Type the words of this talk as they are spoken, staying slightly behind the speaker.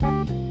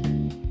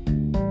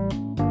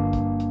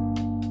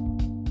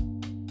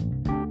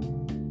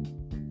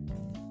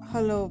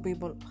Hello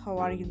people, how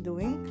are you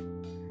doing?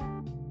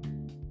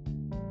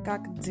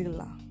 Как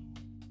дела?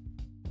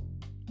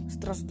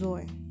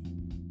 Здравствуй.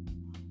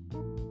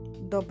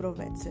 Добро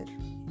вечер.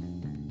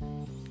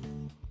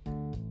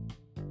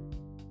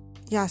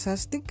 Γεια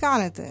σας, τι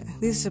κάνετε?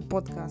 This is a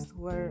podcast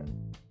where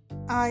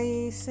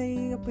I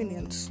say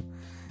opinions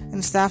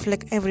and stuff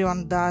like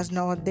everyone does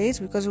nowadays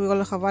because we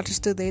all have access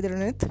to the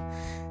internet,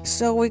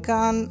 so we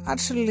can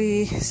actually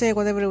say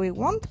whatever we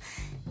want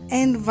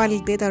and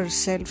validate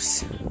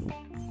ourselves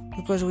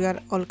because we are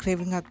all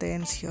craving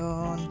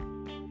attention.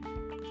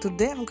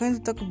 Today I'm going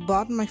to talk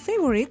about my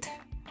favorite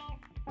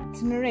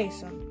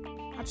generation.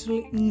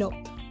 Actually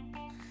not.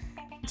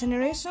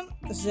 Generation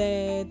Z.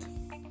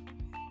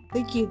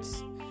 The kids.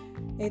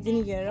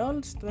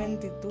 18-year-olds,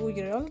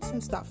 22-year-olds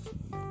and stuff.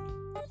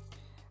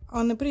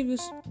 On a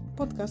previous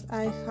podcast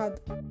I had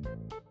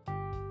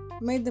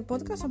made the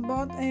podcast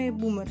about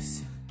boomers,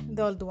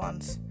 the old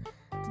ones.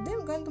 Today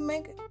I'm going to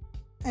make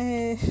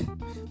a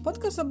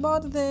podcast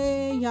about the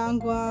young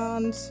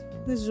ones,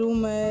 the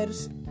zoomers.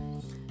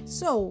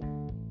 So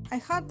I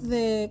had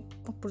the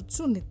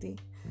opportunity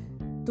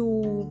to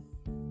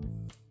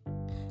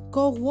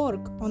go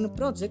work on a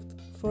project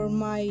for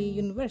my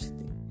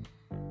university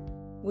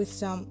with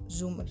some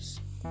zoomers.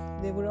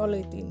 They were all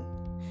 18.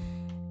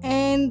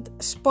 And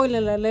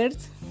spoiler alert,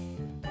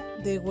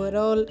 they were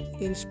all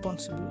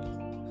irresponsible.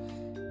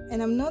 And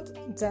I'm not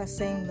just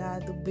saying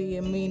that to be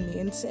a meanie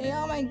and say,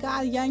 oh my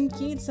god, young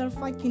kids are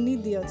fucking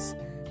idiots.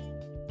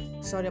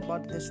 Sorry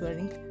about the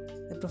swearing,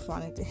 the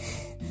profanity.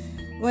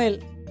 Well,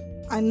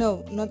 I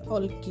know not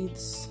all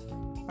kids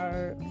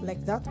are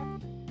like that,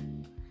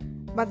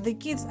 but the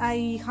kids I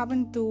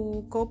happened to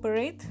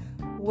cooperate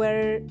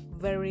were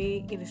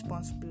very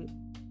irresponsible.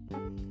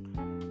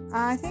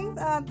 I think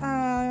that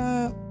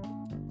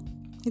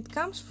it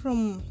comes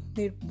from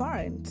their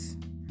parents,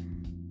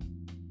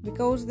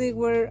 because they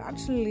were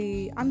actually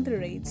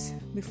underage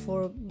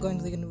before going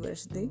to the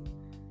university,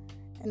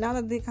 and now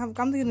that they have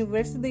come to the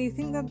university they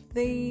think that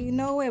they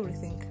know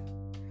everything.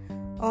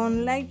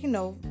 Unlike,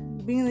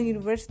 being in the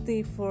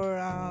university for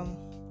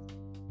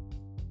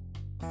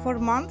 4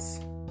 months,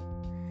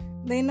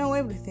 they know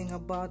everything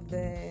about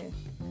the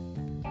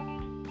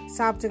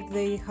subject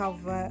they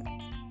have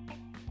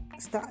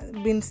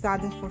been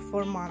studying for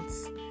 4 months.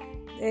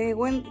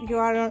 When you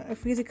are a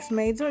physics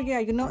major,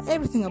 you know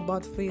everything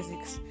about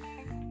physics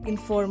in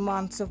 4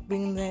 months of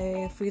being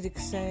the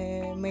physics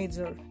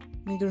major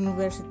in your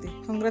university.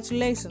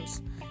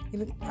 Congratulations.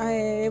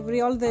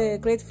 All the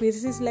great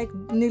physicists like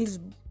Niels.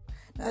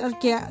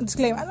 Okay,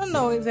 disclaimer, I don't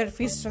know if they're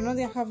physicists or not.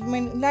 They have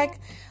many,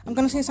 I'm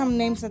gonna say some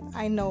names that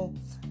I know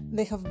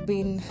they have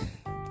been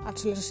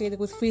actually associated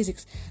with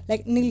physics,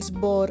 like Niels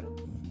Bohr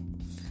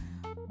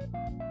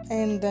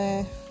and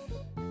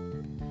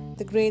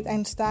the great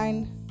Einstein,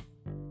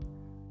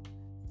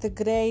 the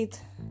great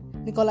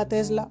Nikola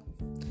Tesla.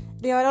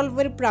 They are all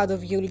very proud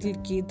of you, little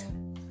kid,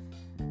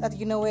 that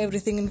you know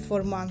everything in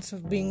 4 months of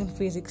being in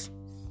physics.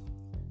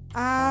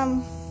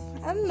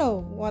 I don't know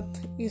what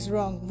is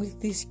wrong with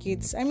these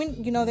kids. I mean,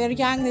 they're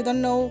young, they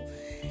don't know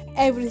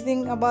everything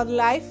about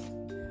life,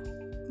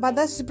 but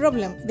that's the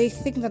problem. They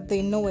think that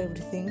they know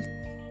everything,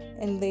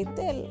 and they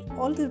tell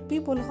older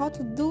people how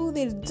to do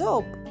their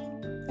job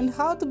and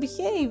how to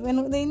behave, and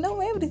they know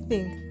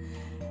everything.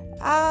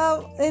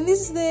 And this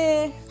is the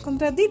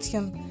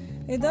contradiction.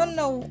 They don't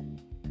know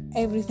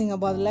everything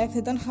about life,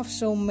 they don't have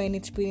so many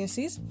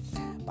experiences,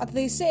 but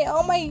they say,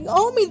 oh my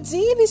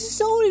gee, this is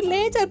so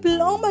relatable,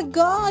 oh my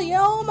god,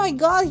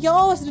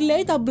 it's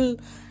relatable.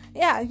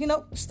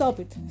 Stop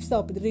it,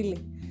 really.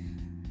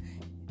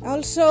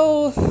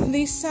 Also,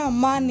 this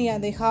mania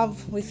they have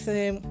with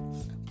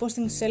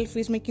posting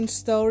selfies, making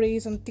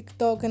stories on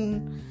TikTok and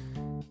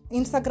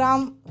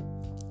Instagram,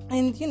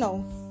 and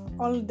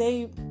all day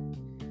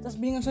just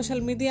being on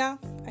social media.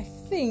 I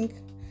think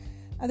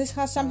this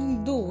has something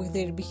to do with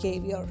their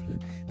behavior,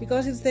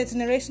 because it's the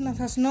generation that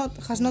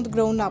has not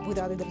grown up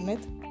without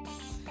internet.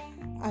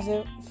 As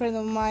a friend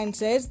of mine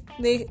says,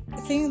 they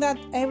think that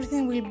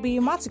everything will be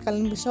magical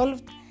and be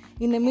solved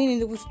in a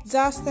minute with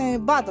just a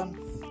button.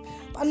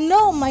 But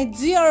no, my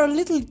dear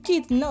little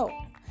kid, no.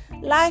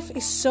 Life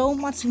is so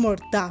much more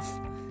tough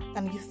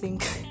than you think.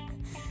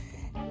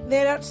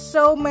 There are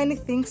so many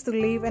things to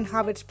live and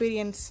have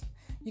experience.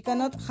 You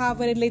cannot have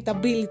a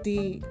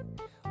relatability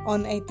on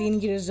 18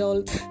 years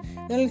old.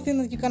 The only thing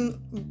that you can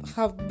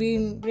have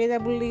been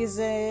relatable is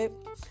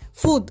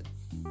food.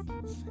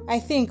 I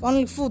think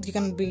only food you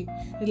can be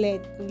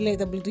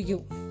relatable to you.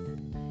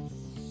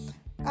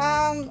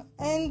 And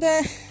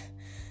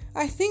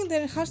I think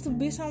there has to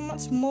be so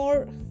much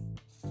more,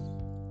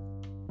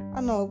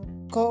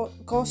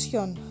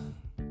 caution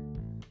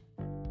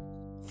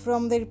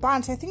from their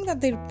parents. I think that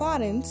their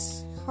parents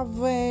have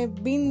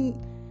been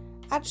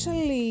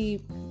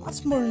actually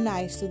much more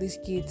nice to these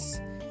kids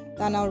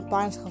than our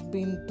parents have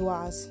been to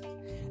us.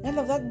 And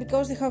all of that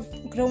because they have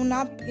grown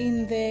up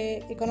in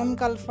the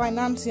economical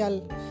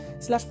financial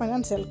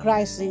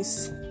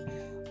crisis,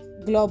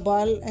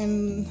 global,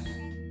 and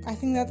I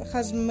think that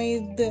has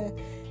made a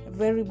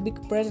very big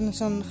presence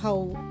on how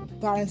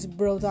parents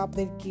brought up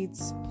their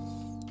kids,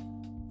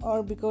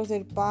 or because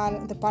the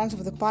parents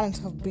of the parents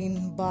have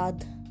been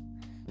bad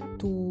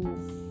to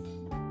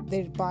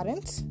their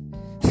parents.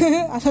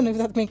 I don't know if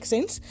that makes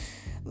sense.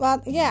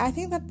 But yeah, I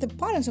think that the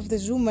parents of the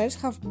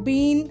Zoomers have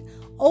been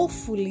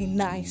awfully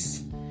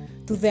nice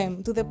to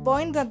them, to the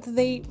point that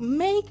they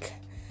make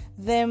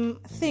them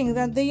think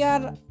that they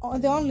are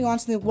the only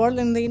ones in the world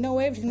and they know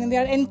everything and they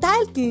are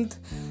entitled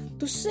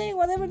to say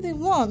whatever they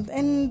want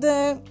and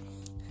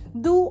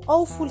do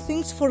awful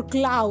things for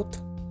clout,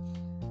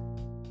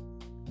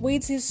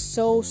 which is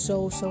so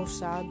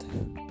sad.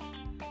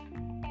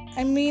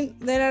 I mean,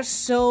 there are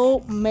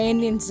so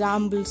many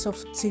examples of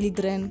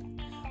children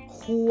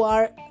who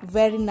are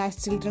very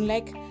nice children,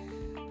 like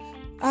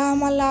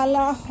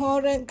Malala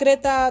or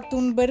Greta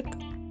Thunberg.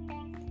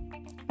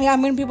 Yeah, I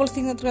mean, people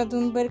think that Greta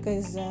Thunberg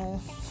is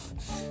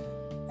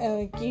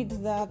a kid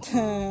that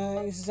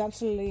is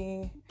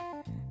actually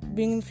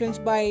being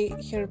influenced by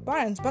her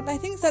parents, but I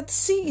think that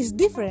she is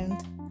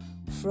different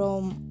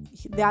from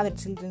the other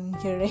children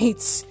her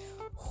age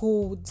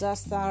who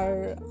just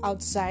are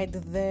outside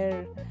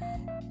there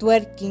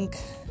twerking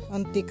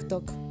on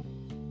TikTok.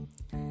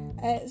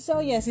 So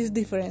yes, it's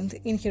different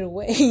in her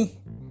way.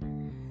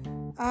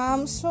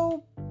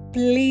 So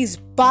please,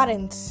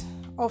 parents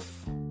of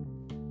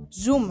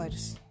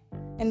Zoomers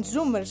and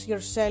Zoomers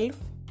yourself,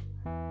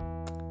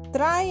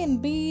 try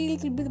and be a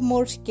little bit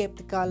more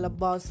skeptical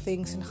about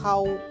things and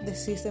how the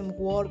system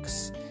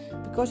works,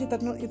 because it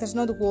does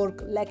not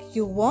work like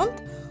you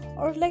want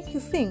or like you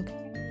think.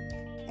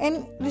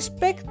 And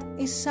respect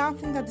is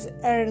something that is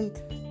earned,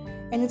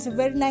 and it's a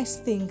very nice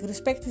thing.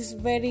 Respect is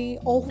very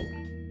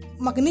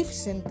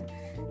magnificent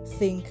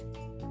thing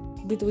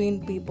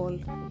between people.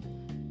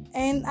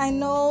 And I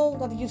know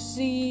that you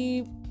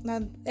see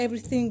that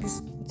everything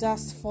is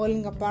just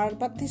falling apart,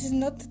 but this is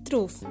not the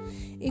truth.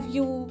 If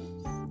you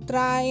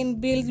try and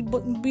be a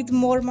bit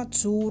more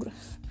mature,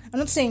 I'm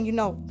not saying,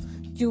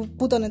 you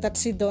put on a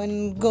tuxedo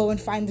and go and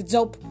find a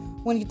job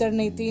when you turn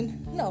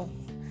 18. No.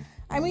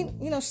 I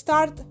mean,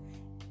 start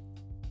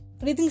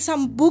reading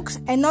some books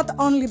and not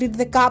only read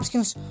the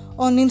captions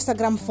on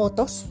Instagram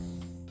photos.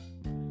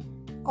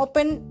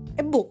 Open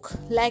a book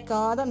like,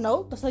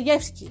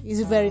 Dostoevsky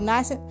is very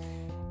nice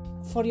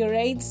for your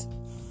age.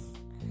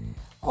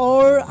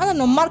 Or,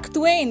 Mark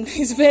Twain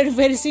is very,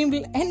 very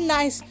simple and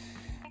nice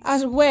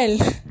as well.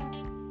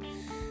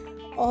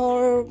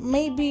 Or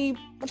maybe,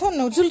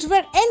 Jules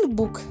Verne, any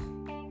book.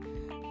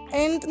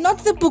 And not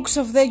the books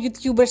of the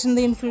YouTubers and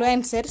the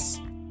influencers.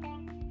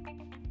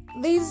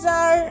 These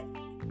are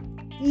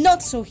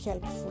not so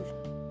helpful.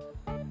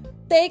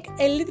 Take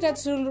a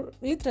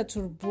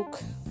literature book,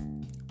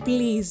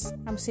 please.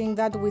 I'm saying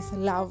that with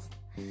love.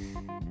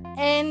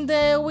 And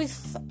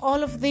with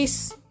all of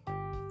this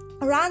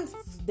rant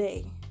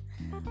today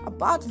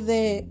about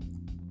the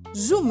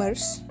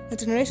Zoomers, the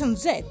Generation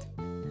Z,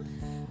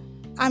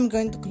 I'm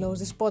going to close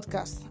this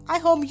podcast. I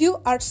hope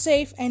you are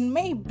safe and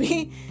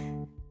maybe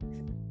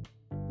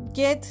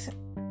get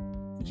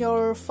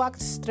your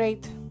facts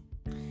straight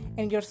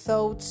and your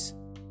thoughts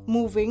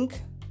moving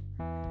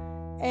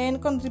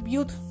and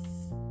contribute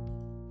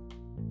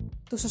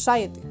to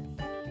society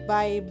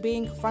by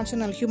being a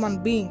functional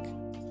human being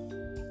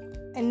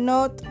and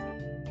not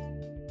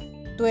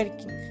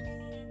twerking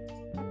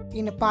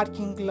in a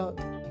parking lot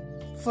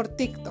for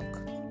TikTok.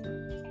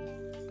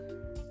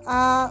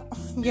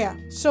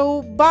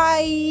 So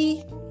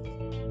bye.